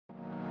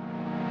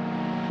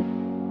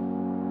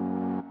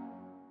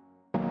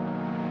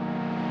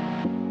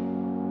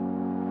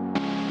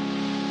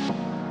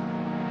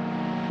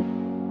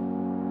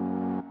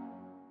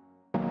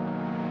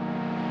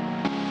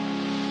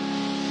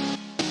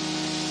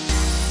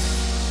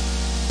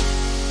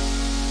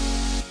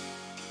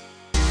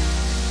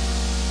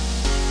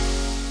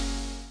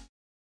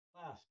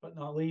but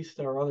not least,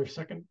 our other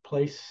second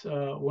place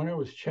winner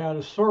was Chad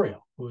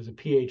Osorio, who was a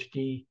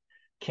PhD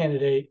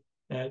candidate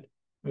at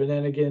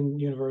Wageningen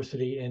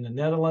University in the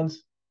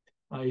Netherlands.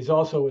 He's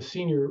also a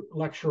senior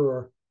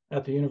lecturer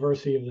at the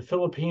University of the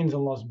Philippines in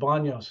Los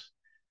Baños,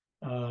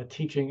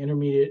 teaching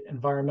intermediate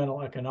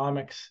environmental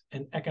economics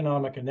and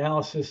economic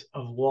analysis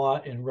of law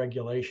and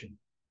regulation.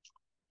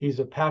 He's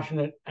a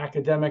passionate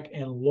academic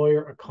and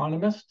lawyer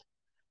economist,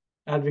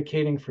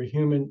 advocating for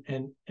human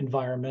and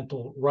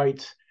environmental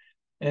rights.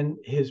 And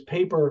his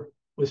paper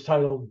was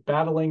titled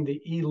Battling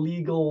the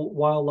Illegal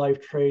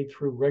Wildlife Trade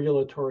Through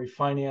Regulatory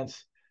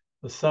Finance,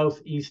 the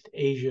Southeast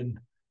Asian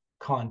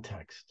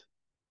Context.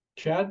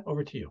 Chad,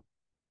 over to you.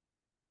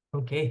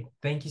 Okay,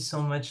 thank you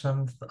so much,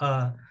 Tom,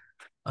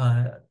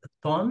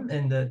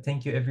 and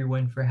thank you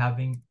everyone for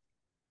having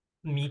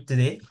me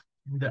today.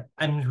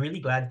 I'm really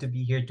glad to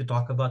be here to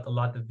talk about a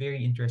lot of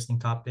very interesting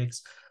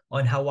topics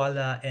on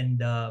Hawala and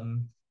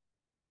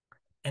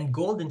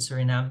gold in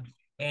Suriname.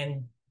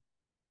 And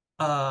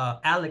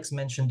Alex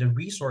mentioned the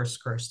resource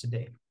curse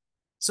today.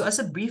 So as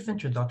a brief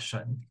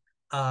introduction,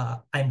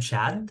 I'm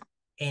Chad,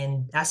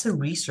 and as a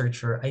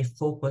researcher, I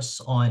focus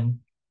on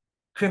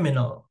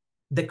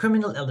the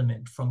criminal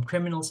element, from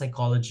criminal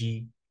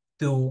psychology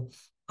to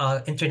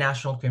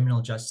international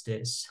criminal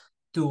justice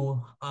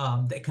to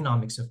the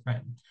economics of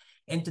crime.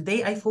 And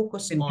today I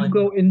focus on... Can you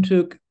go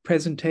into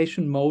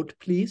presentation mode,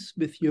 please,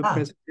 with your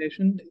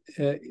presentation?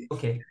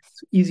 Okay.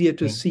 It's easier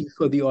to see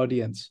for the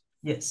audience.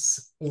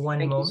 Yes.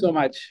 Thank you so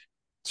much.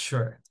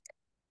 Sure.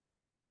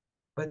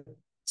 But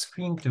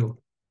screen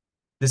two.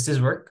 Does this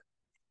work?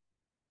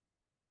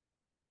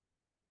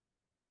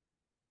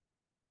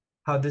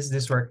 How does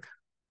this work?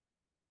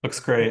 Looks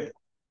great.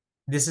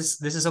 This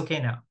is okay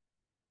now.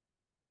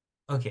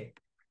 Okay.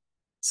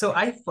 So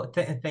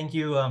thank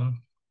you,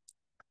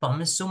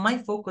 Thomas. So my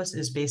focus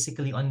is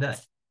basically on the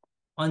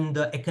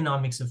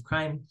economics of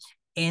crime,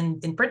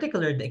 and in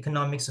particular the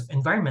economics of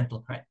environmental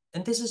crime.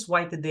 And this is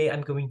why today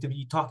I'm going to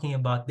be talking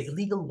about the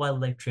illegal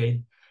wildlife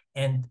trade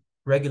and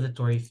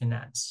regulatory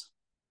finance.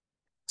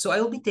 So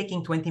I will be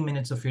taking 20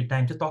 minutes of your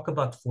time to talk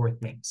about 4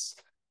 things.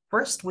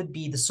 First would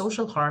be the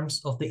social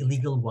harms of the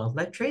illegal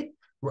wildlife trade,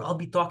 where I'll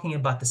be talking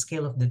about the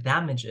scale of the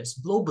damages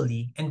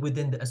globally and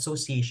within the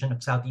Association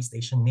of Southeast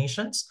Asian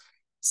Nations.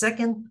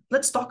 Second,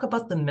 let's talk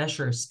about the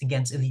measures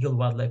against illegal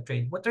wildlife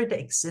trade. What are the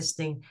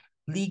existing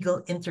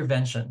legal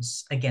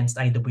interventions against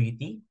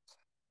IWT?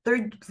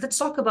 Third, let's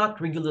talk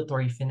about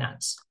regulatory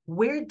finance.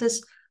 Where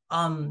does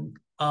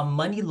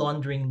money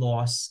laundering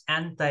laws,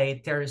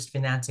 anti-terrorist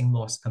financing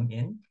laws come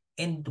in?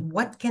 And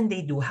what can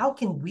they do? How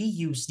can we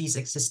use these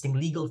existing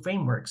legal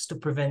frameworks to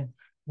prevent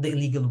the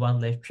illegal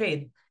wildlife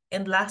trade?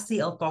 And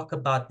lastly, I'll talk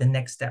about the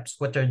next steps.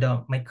 What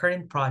are my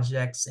current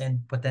projects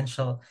and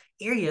potential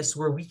areas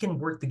where we can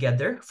work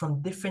together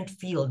from different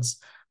fields,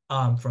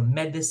 from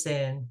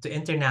medicine to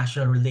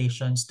international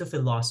relations to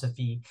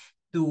philosophy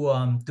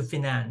to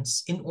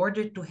finance, in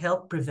order to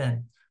help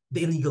prevent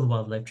the illegal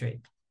wildlife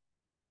trade.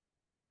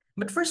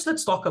 But first,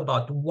 let's talk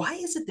about why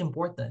is it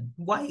important?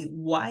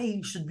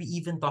 Why should we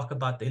even talk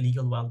about the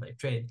illegal wildlife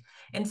trade?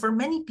 And for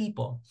many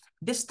people,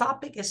 this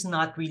topic is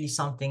not really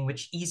something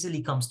which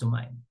easily comes to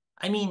mind.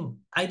 I mean,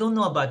 I don't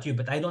know about you,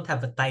 but I don't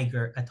have a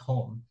tiger at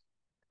home,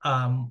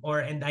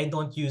 and I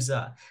don't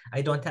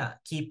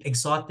keep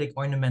exotic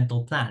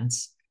ornamental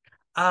plants.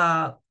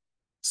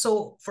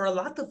 So for a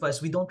lot of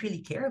us, we don't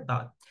really care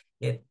about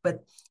it.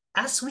 But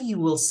as we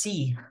will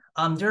see,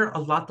 there are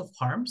a lot of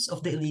harms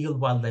of the illegal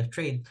wildlife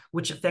trade,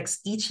 which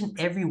affects each and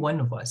every one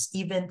of us,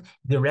 even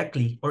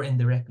directly or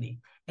indirectly.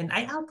 And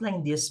I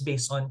outlined this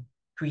based on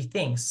 3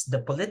 things: the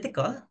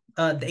political,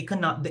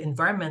 the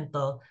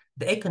environmental,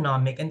 the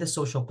economic, and the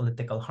social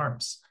political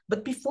harms.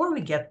 But before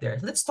we get there,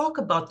 let's talk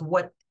about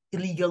what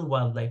illegal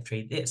wildlife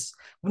trade is.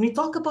 When we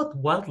talk about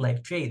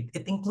wildlife trade,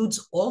 it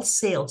includes all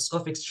sales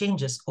of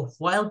exchanges of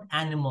wild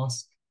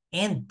animals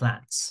and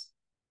plants.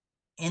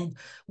 And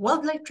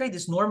wildlife trade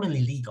is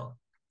normally legal,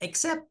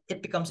 except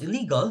it becomes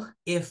illegal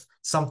if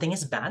something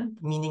is banned,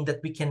 meaning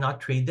that we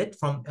cannot trade it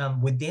from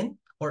within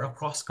or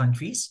across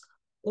countries,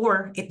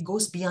 or it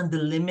goes beyond the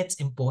limits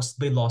imposed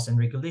by laws and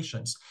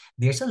regulations.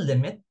 There's a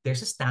limit,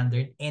 there's a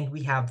standard, and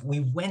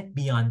we went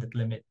beyond that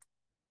limit.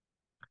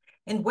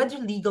 And whether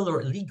legal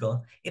or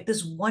illegal, it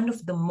is one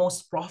of the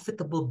most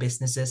profitable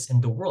businesses in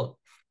the world.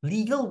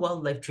 Legal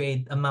wildlife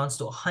trade amounts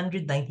to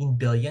 $119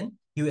 billion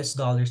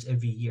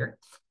every year,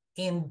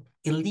 and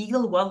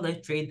illegal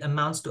wildlife trade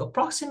amounts to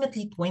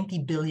approximately 20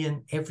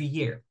 billion every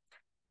year.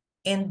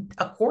 And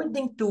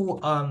according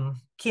to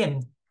Kim,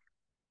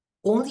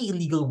 only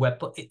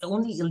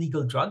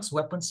illegal drugs,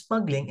 weapons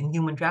smuggling, and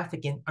human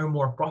trafficking are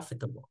more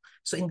profitable.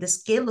 So in the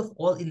scale of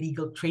all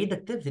illegal trade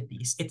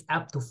activities, it's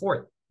up to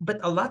 4th. But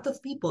a lot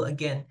of people,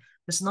 again,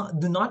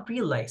 do not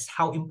realize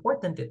how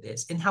important it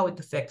is and how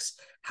it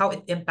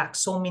impacts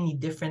so many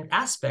different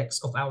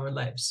aspects of our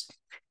lives.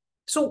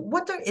 So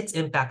what are its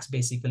impacts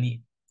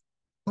basically?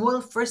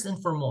 Well, first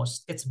and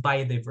foremost, it's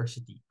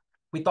biodiversity.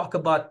 We talk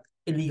about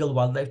illegal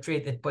wildlife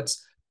trade. It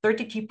puts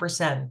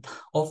 33%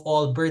 of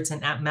all birds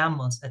and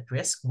mammals at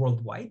risk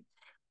worldwide.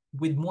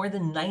 with more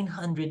than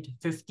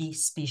 950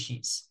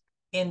 species.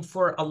 And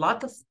for a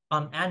lot of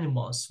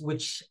animals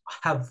which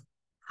have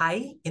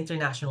high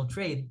international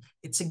trade,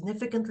 it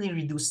significantly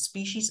reduced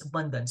species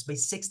abundance by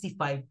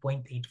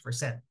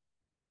 65.8%.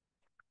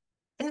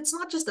 And it's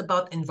not just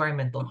about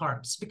environmental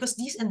harms, because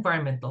these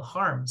environmental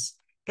harms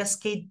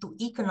cascade to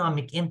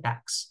economic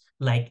impacts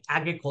like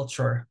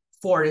agriculture,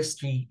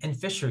 forestry, and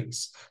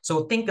fisheries.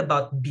 So think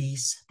about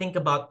bees, think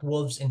about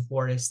wolves in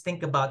forests,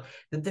 think about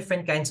the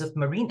different kinds of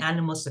marine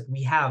animals that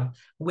we have,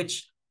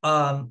 which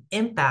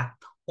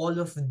impact all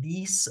of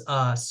these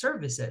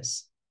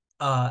services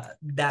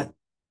that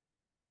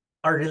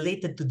are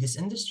related to these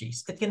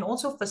industries. It can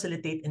also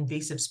facilitate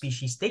invasive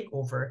species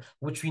takeover,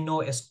 which we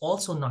know is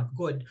also not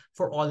good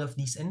for all of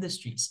these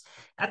industries.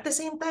 At the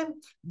same time,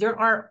 there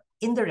are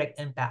indirect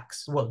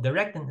impacts, well,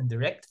 direct and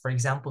indirect, for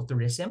example,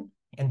 tourism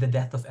and the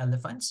death of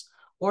elephants,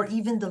 or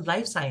even the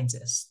life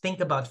sciences. Think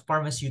about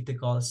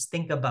pharmaceuticals,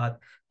 think about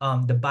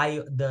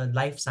the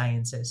life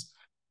sciences,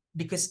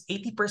 because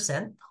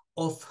 80%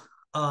 of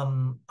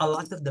a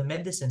lot of the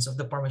medicines of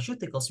the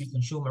pharmaceuticals we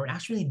consume are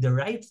actually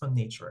derived from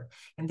nature.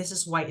 And this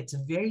is why it's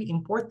very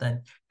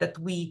important that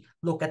we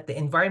look at the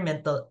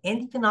environmental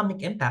and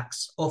economic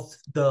impacts of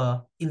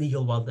the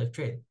illegal wildlife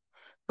trade.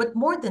 But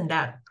more than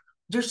that,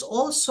 there's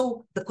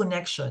also the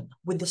connection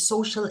with the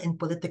social and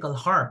political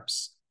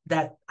harms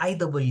that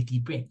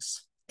IWT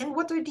brings. And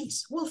what are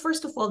these? Well,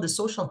 first of all, the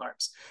social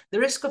harms, the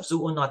risk of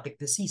zoonotic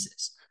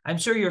diseases. I'm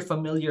sure you're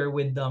familiar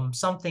with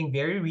something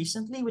very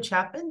recently which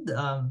happened,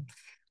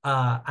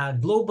 a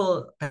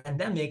global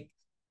pandemic,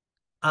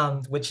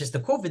 which is the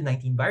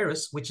COVID-19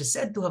 virus, which is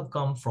said to have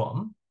come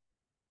from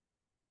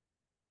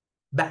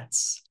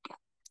bats.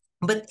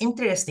 But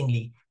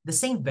interestingly, the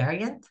same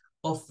variant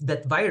of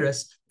that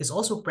virus is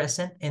also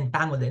present in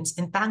pangolins.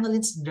 And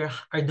pangolins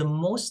are the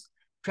most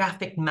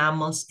trafficked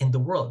mammals in the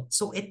world.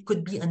 So it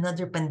could be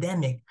another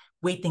pandemic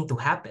waiting to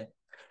happen.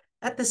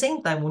 At the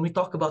same time, when we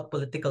talk about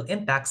political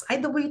impacts,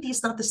 IWT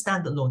is not a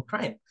standalone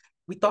crime.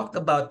 We talked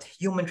about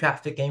human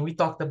trafficking, we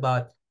talked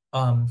about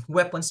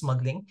weapon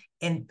smuggling,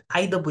 and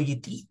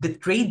IWT, the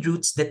trade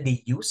routes that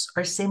they use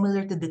are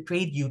similar to the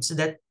trade routes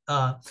that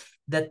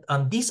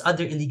these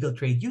other illegal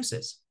trade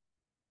uses.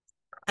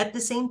 At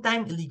the same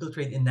time, illegal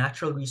trade in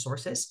natural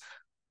resources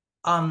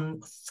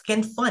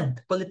can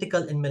fund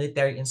political and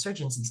military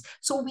insurgencies.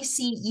 So we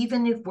see,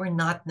 even if we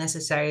don't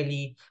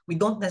necessarily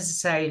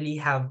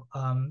have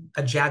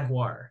a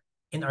jaguar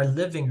in our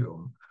living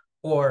room,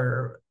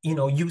 or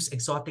use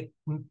exotic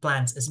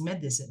plants as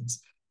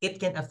medicines, it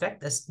can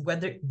affect us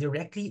whether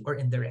directly or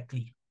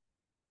indirectly.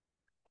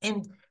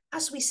 And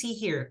as we see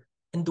here,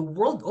 in the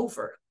world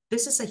over,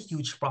 this is a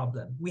huge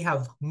problem. We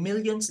have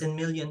millions and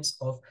millions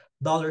of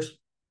dollars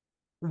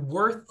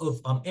worth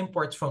of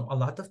imports from a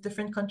lot of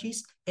different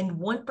countries, and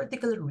one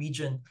particular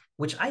region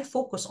which I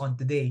focus on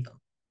today,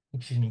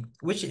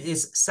 which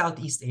is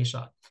Southeast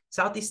Asia.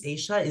 Southeast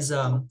Asia is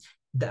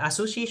the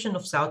Association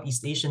of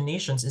Southeast Asian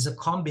Nations is a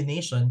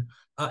combination,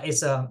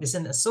 is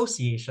an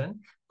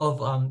association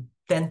of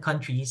 10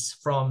 countries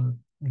from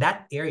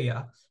that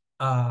area,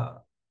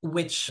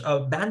 which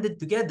banded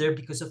together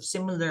because of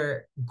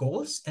similar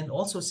goals and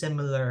also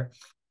similar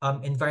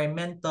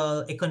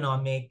environmental,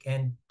 economic,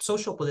 and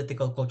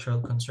social-political cultural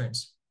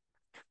concerns.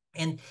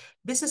 And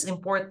this is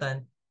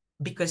important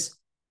because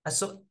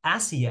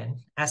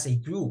ASEAN, as a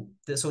group,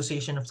 the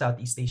Association of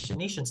Southeast Asian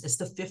Nations, is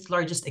the 5th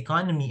largest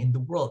economy in the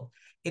world.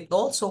 It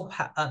also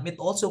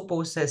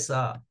poses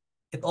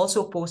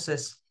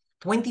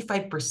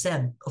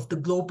 25% of the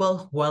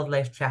global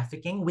wildlife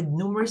trafficking, with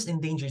numerous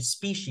endangered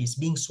species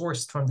being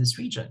sourced from this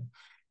region.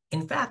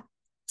 In fact,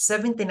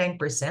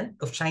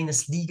 79% of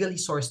China's legally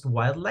sourced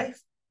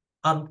wildlife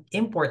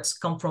imports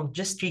come from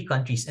just 3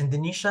 countries: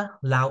 Indonesia,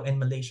 Laos, and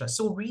Malaysia.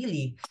 So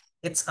really,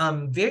 it's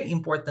very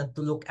important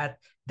to look at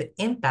the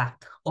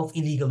impact of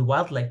illegal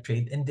wildlife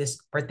trade in this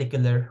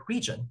particular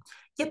region.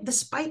 Yet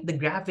despite the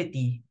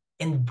gravity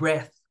and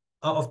breadth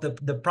of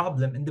the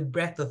problem and the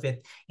breadth of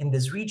it in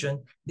this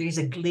region, there is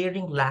a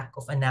glaring lack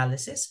of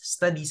analysis,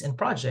 studies, and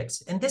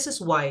projects. And this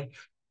is why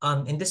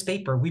in this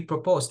paper I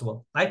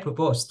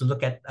proposed to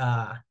look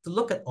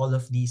at all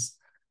of these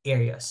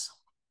areas.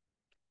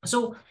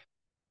 So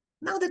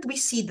now that we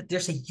see that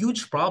there's a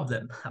huge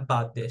problem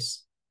about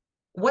this,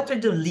 what are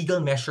the legal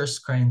measures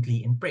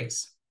currently in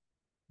place?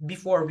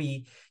 Before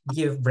we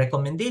give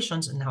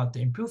recommendations on how to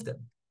improve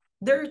them,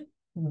 they're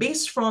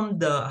based from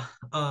the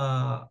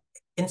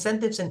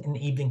incentives and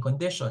enabling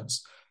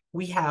conditions.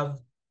 We have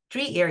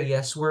 3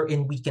 areas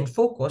wherein we can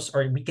focus,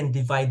 or we can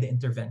divide the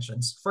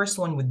interventions. First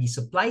one would be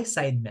supply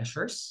side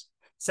measures.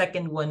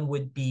 Second one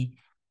would be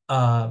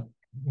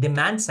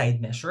demand side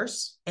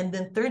measures. And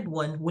then third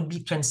one would be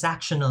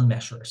transactional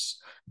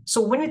measures. So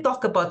when we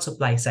talk about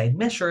supply side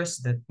measures,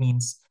 that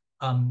means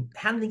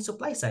handling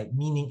supply side,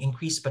 meaning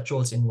increased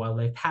patrols in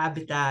wildlife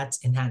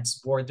habitats,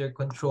 enhanced border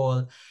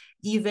control,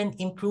 even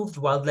improved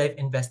wildlife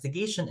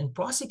investigation and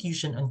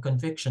prosecution and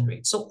conviction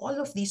rates. So all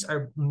of these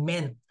are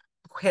meant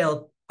to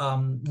help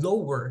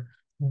lower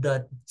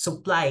the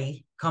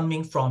supply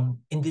coming from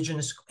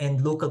indigenous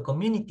and local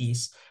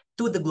communities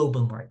to the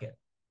global market.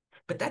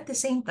 But at the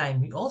same time,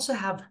 we also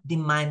have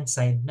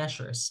demand-side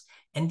measures.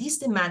 And these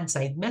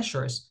demand-side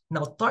measures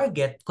now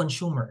target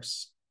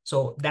consumers.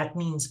 So that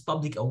means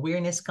public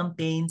awareness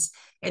campaigns,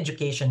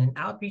 education and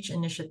outreach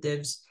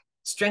initiatives,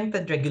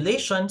 strengthened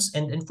regulations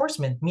and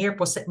enforcement, mere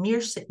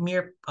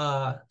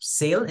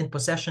sale and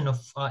possession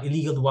of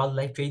illegal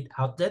wildlife trade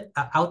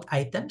out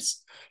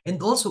items,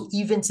 and also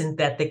even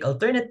synthetic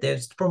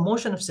alternatives,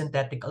 promotion of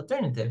synthetic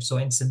alternatives. So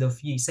instead of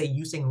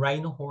using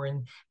rhino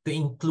horn to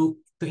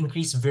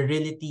increase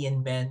virility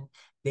in men,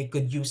 they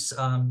could use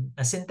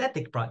a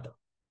synthetic product.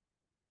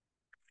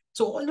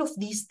 So all of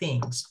these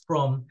things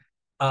from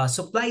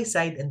supply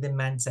side and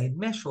demand side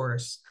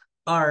measures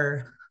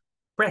are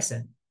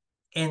present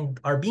and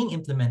are being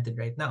implemented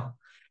right now.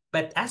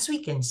 But as we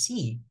can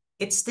see,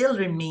 it still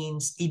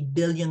remains a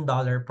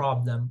billion-dollar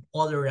problem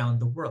all around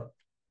the world.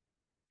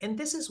 And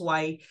this is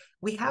why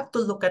we have to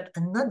look at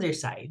another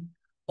side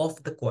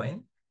of the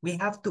coin. We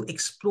have to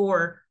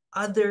explore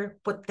other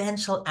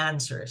potential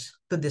answers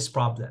to this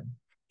problem.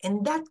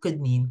 And that could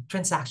mean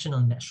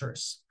transactional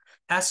measures.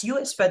 As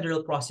U.S.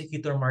 Federal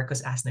Prosecutor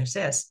Marcus Asner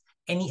says,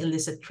 any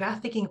illicit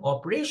trafficking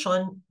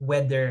operation,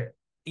 whether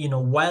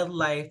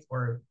wildlife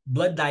or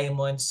blood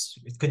diamonds,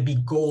 it could be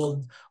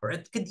gold, or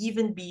it could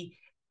even be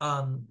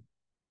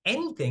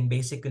anything,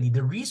 basically,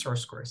 the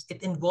resource course.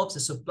 It involves a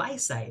supply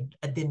side,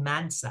 a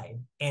demand side,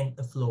 and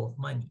a flow of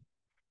money.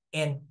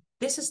 And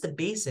this is the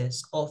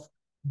basis of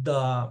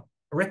the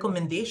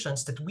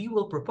recommendations that we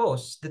will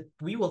propose, that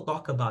we will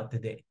talk about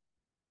today.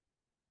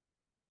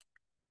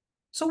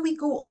 So we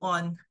go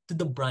on to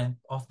the brunt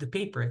of the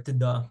paper, to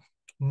the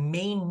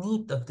main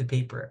meat of the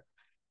paper.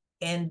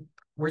 And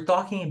we're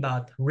talking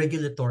about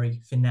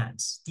regulatory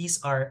finance.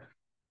 These are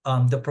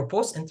the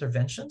proposed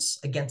interventions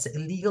against the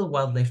illegal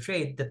wildlife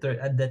trade that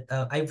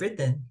I've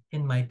written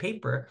in my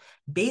paper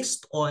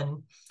based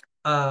on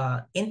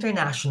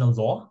international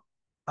law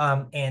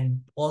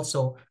and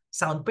also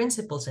sound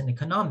principles in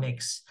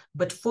economics,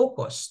 but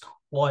focused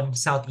on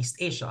Southeast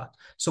Asia.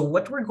 So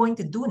what we're going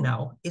to do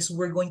now is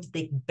we're going to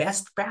take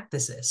best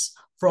practices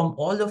from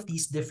all of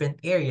these different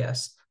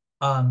areas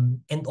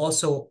and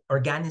also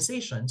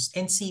organizations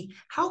and see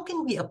how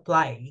can we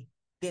apply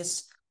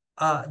these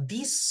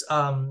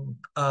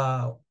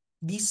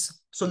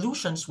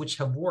solutions which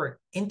have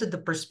worked into the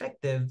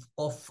perspective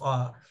of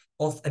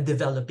a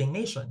developing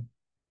nation.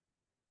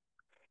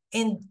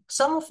 And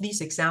some of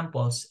these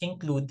examples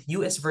include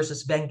US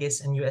versus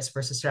Benguis and US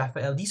versus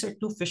Rafael. These are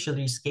two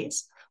fisheries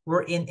cases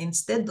wherein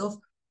instead of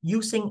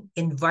using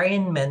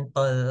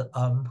environmental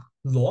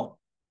law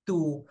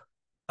to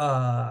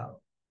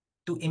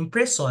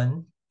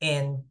imprison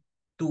and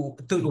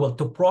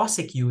to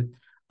prosecute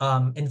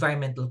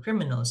environmental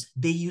criminals,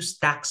 they use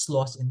tax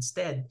laws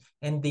instead,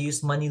 and they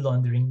use money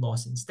laundering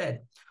laws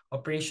instead.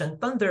 Operation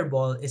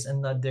Thunderball is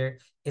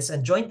a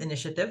joint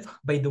initiative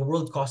by the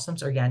World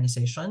Customs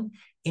Organization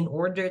in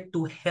order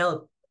to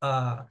help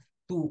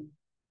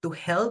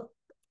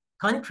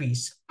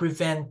countries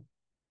prevent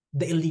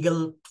the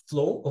illegal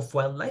flow of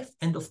wildlife,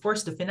 and of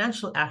course the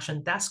Financial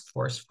Action Task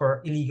Force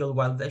for Illegal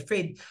Wildlife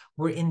Trade,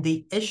 wherein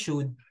they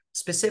issued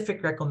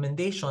specific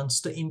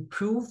recommendations to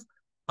improve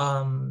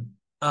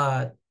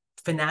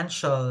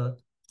financial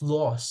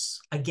laws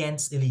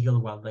against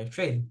illegal wildlife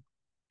trade.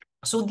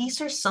 So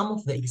these are some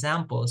of the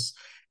examples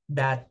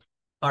that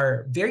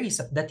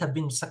have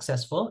been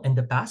successful in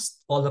the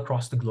past all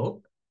across the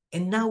globe.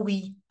 And now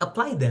we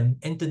apply them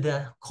into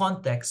the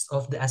context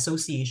of the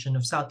Association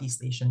of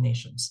Southeast Asian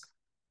Nations.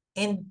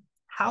 And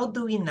how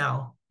do we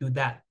now do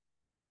that?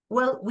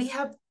 Well,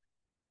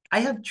 I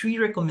have 3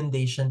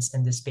 recommendations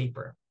in this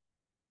paper.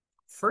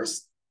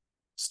 First,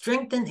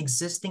 strengthen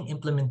existing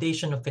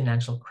implementation of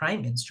financial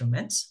crime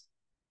instruments.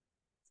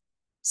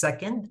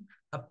 Second,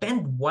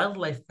 append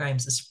wildlife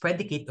crimes as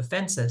predicate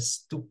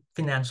offenses to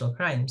financial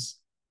crimes.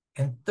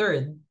 And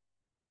third,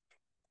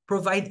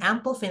 provide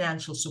ample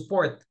financial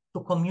support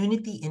to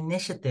community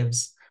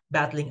initiatives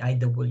battling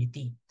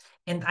IWT.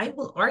 And I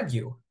will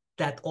argue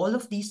that all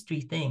of these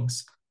 3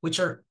 things, which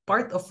are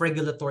part of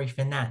regulatory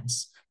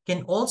finance,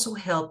 can also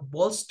help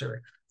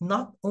bolster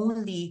not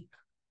only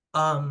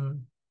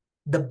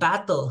the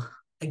battle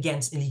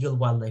against illegal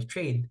wildlife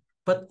trade,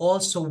 but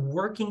also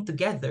working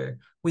together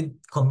with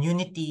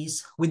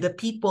communities, with the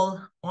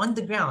people on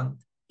the ground,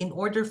 in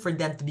order for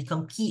them to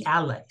become key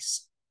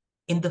allies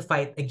in the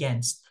fight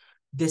against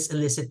this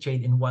illicit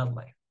trade in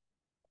wildlife.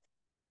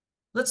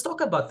 Let's talk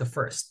about the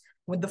first.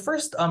 The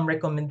first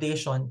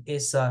recommendation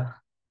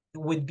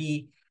would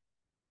be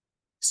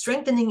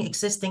strengthening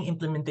existing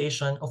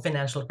implementation of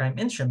financial crime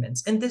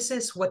instruments. And this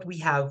is what we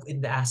have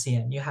in the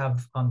ASEAN. You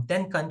have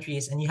 10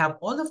 countries, and you have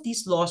all of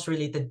these laws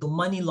related to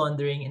money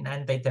laundering and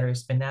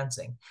anti-terrorist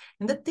financing.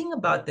 And the thing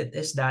about it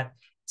is that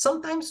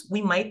sometimes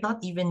we might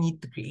not even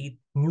need to create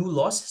new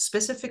laws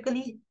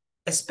specifically,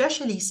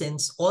 especially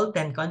since all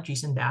 10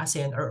 countries in the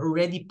ASEAN are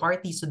already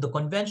parties to the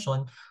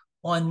Convention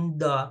on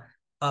the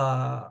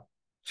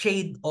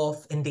Trade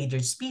of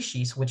Endangered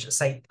Species,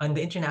 on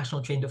the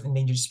International Trade of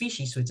Endangered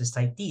Species, which is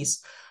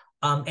CITES.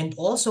 and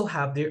also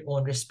have their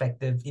own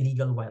respective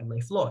illegal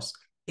wildlife laws.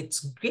 It's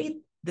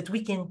great that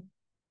we can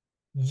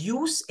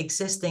use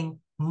existing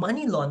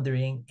money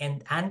laundering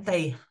and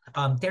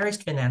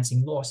anti-terrorist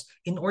financing laws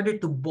in order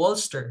to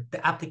bolster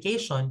the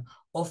application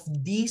of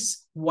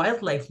these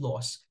wildlife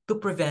laws to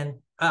prevent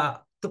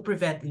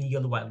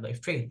illegal wildlife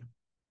trade.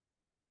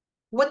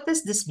 What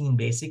does this mean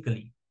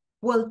basically?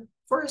 Well,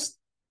 first,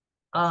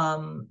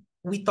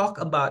 we talk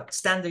about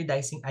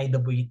standardizing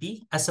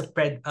IWT as a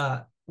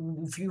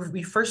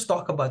we first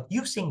talk about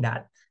using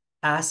that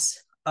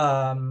as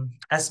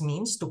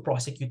means to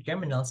prosecute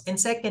criminals. And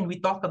second, we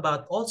talk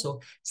about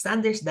also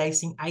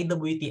standardizing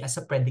IWT as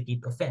a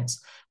predicate offense.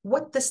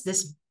 What does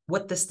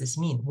this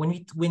mean?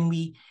 When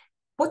we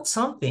put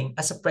something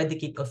as a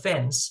predicate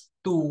offense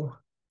to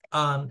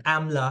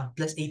AMLA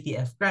plus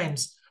ATF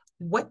crimes,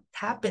 what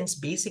happens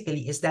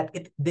basically is that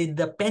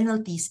the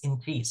penalties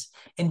increase.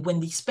 And when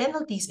these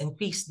penalties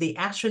increase, they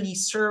actually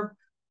serve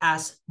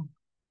as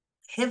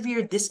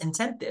heavier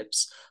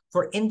disincentives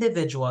for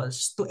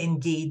individuals to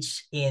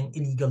engage in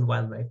illegal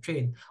wildlife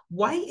trade.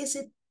 Why is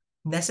it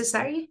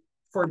necessary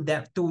for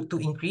them to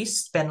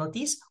increase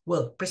penalties?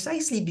 Well,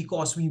 precisely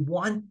because we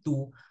want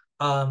to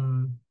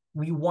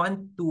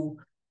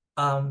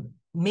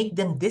make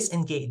them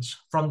disengage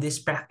from these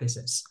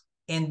practices.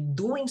 And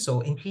doing so,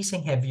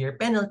 increasing heavier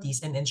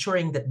penalties and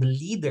ensuring that the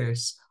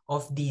leaders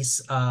of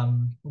these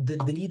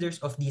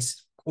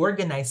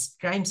organized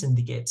crime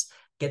syndicates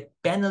get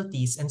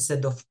penalties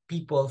instead of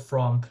people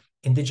from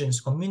indigenous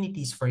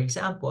communities, for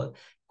example,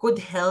 could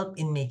help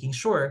in making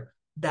sure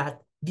that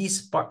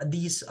these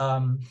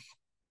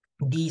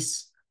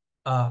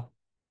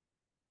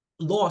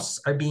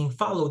laws are being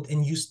followed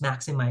and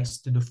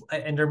maximized to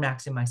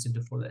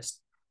the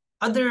fullest.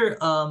 Other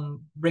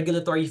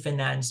regulatory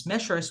finance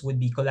measures would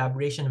be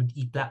collaboration with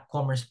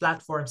e-commerce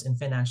platforms and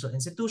financial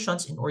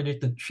institutions in order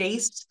to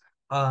trace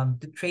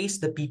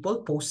the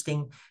people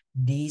posting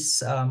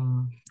these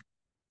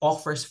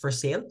offers for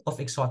sale of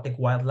exotic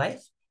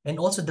wildlife, and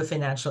also the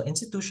financial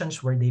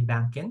institutions where they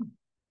bank in.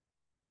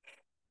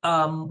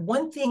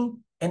 One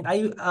thing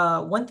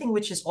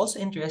which is also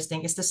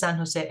interesting is the San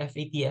Jose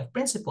FATF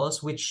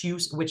principles, which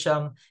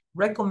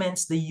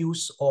recommends the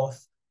use of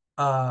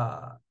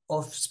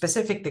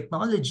specific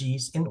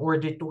technologies in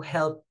order to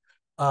help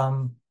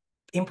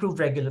improve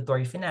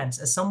regulatory finance.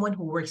 As someone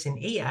who works in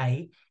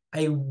AI,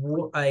 I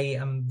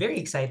am very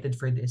excited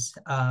for this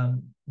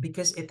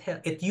because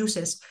it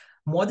uses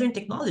modern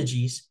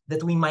technologies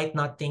that we might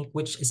not think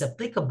which is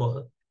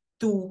applicable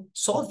to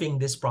solving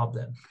this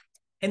problem.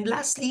 And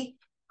lastly,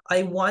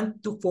 I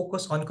want to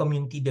focus on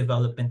community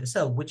development as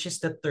well, which is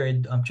the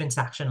third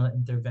transactional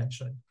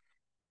intervention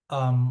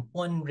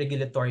on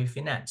regulatory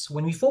finance.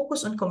 When we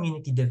focus on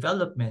community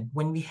development,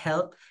 when we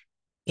help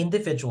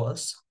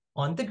individuals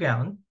on the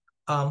ground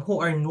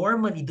who are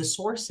normally the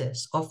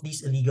sources of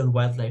these illegal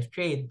wildlife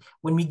trade,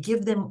 when we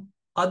give them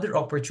other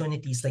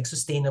opportunities like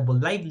sustainable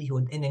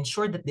livelihood and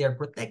ensure that they are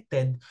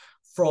protected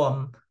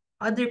from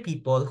other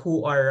people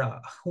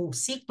who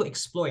seek to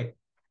exploit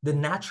the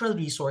natural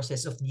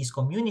resources of these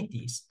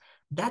communities,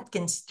 that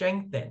can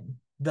strengthen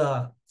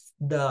the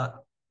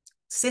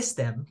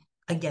system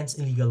against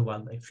illegal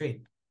wildlife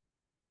trade.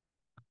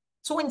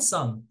 So in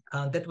sum,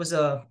 that was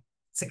a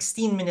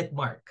 16-minute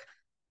mark.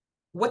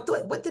 What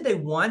did I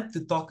want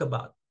to talk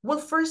about? Well,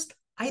 first,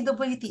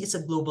 IWT is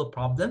a global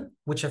problem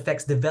which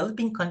affects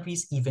developing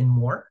countries even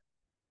more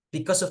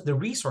because of the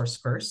resource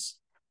curse.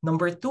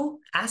 Number two,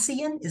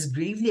 ASEAN is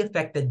gravely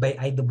affected by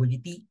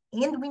IWT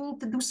and we need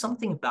to do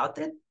something about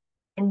it.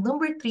 And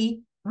number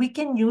three, we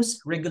can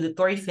use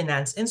regulatory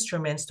finance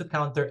instruments to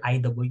counter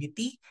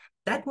IWT.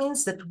 That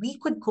means that we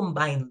could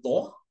combine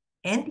law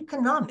and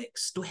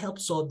economics to help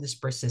solve these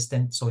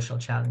persistent social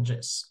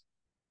challenges.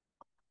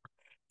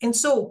 And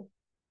so,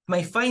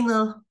 my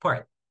final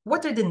part,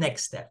 what are the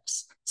next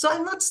steps? So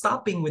I'm not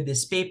stopping with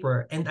this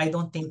paper, and I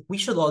don't think we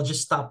should all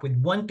just stop with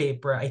one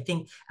paper. I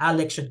think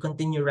Alex should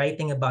continue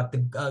writing about the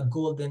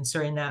gold in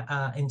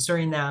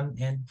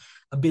Suriname, and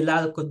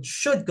Bilal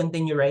should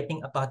continue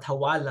writing about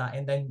Hawala,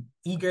 and I'm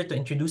eager to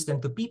introduce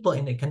them to people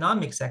in the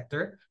economic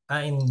sector,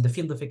 in the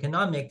field of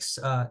economics,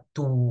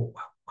 to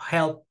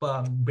help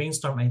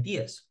brainstorm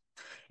ideas.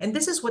 And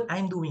this is what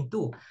I'm doing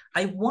too.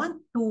 I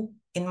want to,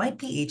 in my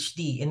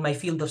PhD, in my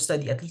field of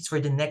study, at least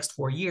for the next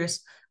 4 years,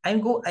 I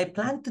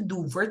plan to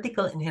do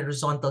vertical and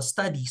horizontal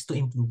studies to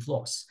improve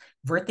laws.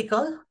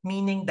 Vertical,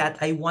 meaning that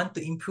I want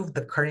to improve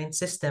the current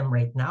system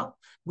right now,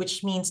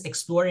 which means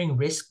exploring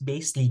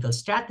risk-based legal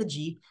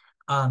strategy,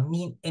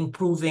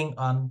 improving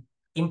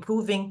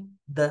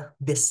the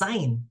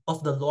design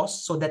of the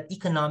laws so that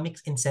economic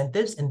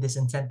incentives and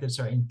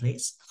disincentives are in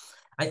place.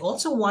 I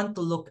also want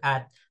to look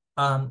at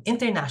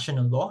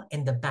international law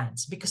and the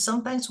bans, because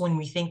sometimes when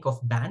we think of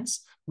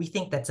bans, we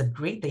think that's a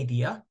great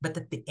idea, but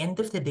at the end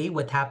of the day,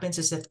 what happens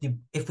is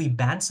if we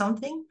ban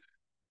something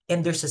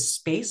and there's a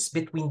space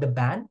between the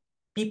ban,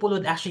 people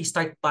would actually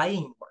start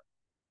buying more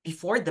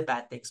before the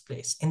ban takes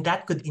place, and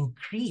that could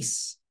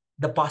increase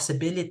the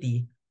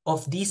possibility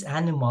of these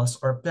animals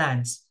or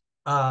plants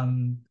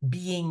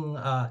being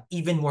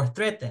even more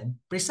threatened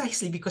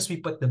precisely because we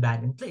put the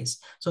ban in place.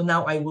 So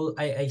now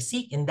I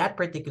seek in that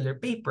particular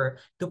paper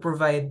to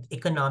provide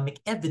economic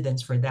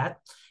evidence for that.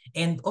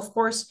 And of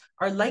course,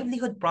 are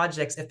livelihood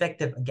projects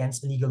effective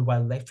against illegal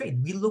wildlife trade?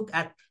 We look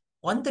at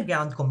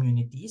on-the-ground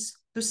communities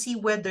to see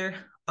whether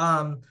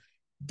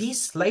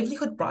these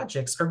livelihood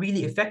projects are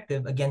really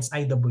effective against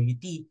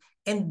IWT.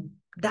 And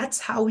that's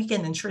how we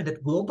can ensure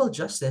that global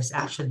justice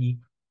actually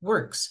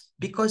works,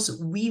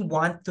 because we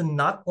want to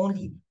not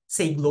only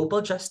say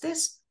global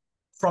justice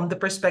from the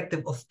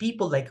perspective of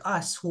people like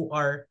us who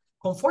are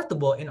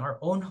comfortable in our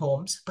own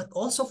homes, but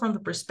also from the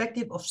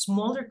perspective of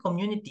smaller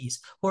communities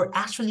who are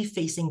actually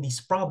facing these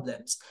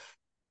problems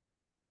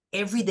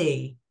every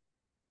day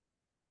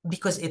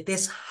because it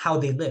is how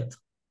they live.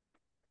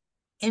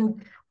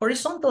 And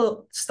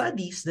horizontal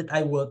studies that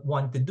I would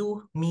want to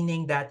do,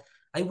 meaning that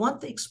I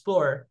want to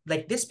explore,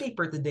 like this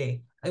paper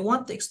today, I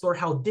want to explore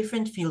how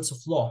different fields of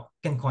law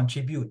can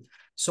contribute.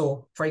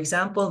 So, for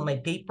example, my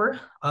paper,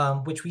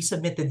 which we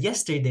submitted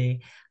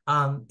yesterday,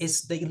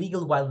 is the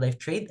illegal wildlife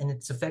trade and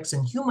its effects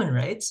on human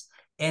rights.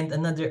 And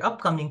another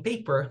upcoming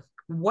paper,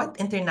 what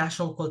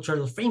international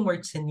cultural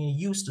frameworks can you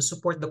use to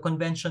support the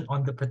Convention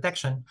on the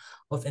Protection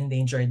of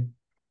Endangered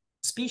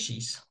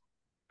Species?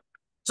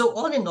 So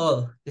all in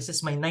all, this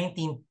is my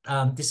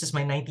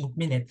 19th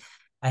minute.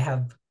 I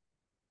have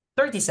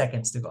 30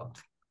 seconds to go.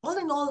 All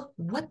in all,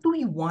 what do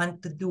we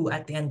want to do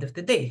at the end of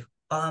the day?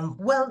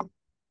 Well,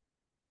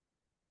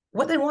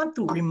 what I want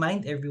to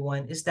remind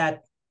everyone is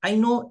that I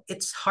know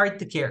it's hard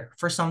to care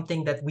for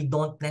something that we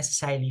don't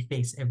necessarily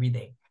face every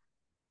day.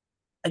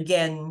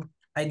 Again,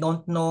 I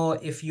don't know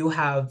if you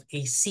have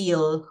a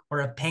seal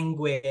or a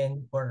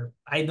penguin or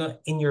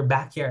in your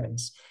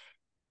backyards.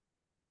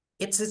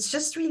 It's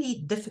just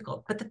really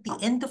difficult. But at the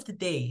end of the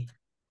day,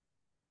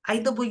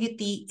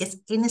 IWT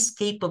is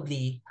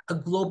inescapably a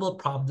global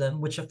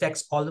problem which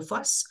affects all of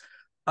us,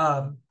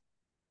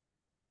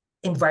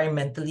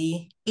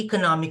 environmentally,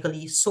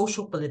 economically,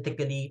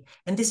 socio-politically.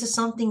 And this is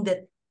something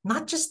that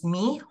not just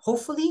me,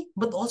 hopefully,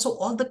 but also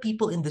all the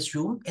people in this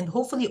room, and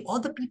hopefully all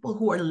the people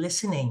who are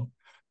listening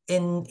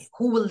and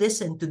who will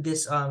listen to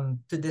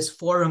this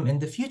forum in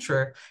the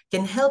future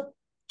can help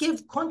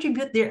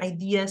contribute their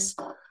ideas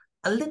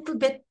a little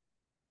bit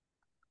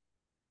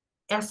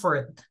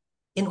effort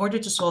in order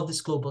to solve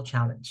this global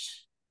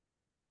challenge.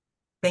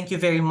 Thank you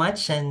very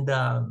much, and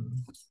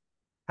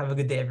have a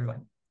good day,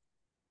 everyone.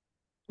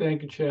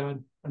 Thank you,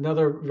 Chad.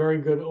 Another very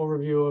good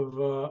overview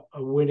of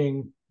a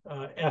winning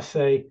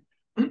essay,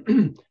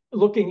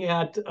 looking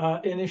at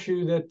an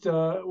issue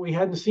that we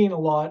hadn't seen a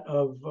lot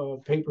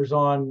of papers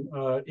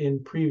on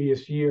in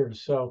previous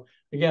years. So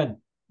again,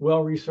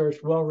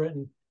 well-researched,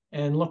 well-written,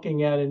 and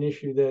looking at an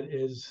issue that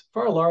is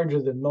far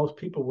larger than most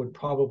people would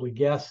probably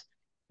guess.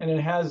 And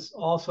it has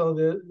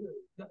also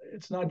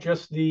it's not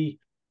just the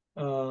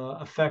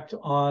effect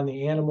on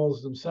the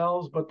animals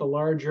themselves, but the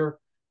larger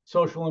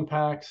social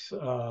impacts,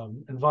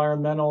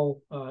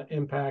 environmental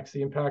impacts,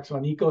 the impacts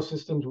on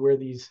ecosystems where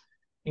these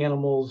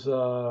animals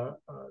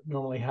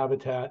normally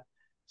habitat.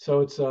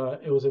 So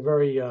it was a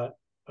very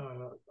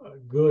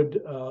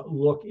good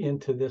look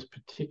into this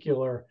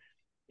particular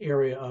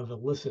area of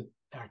illicit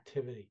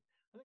activity.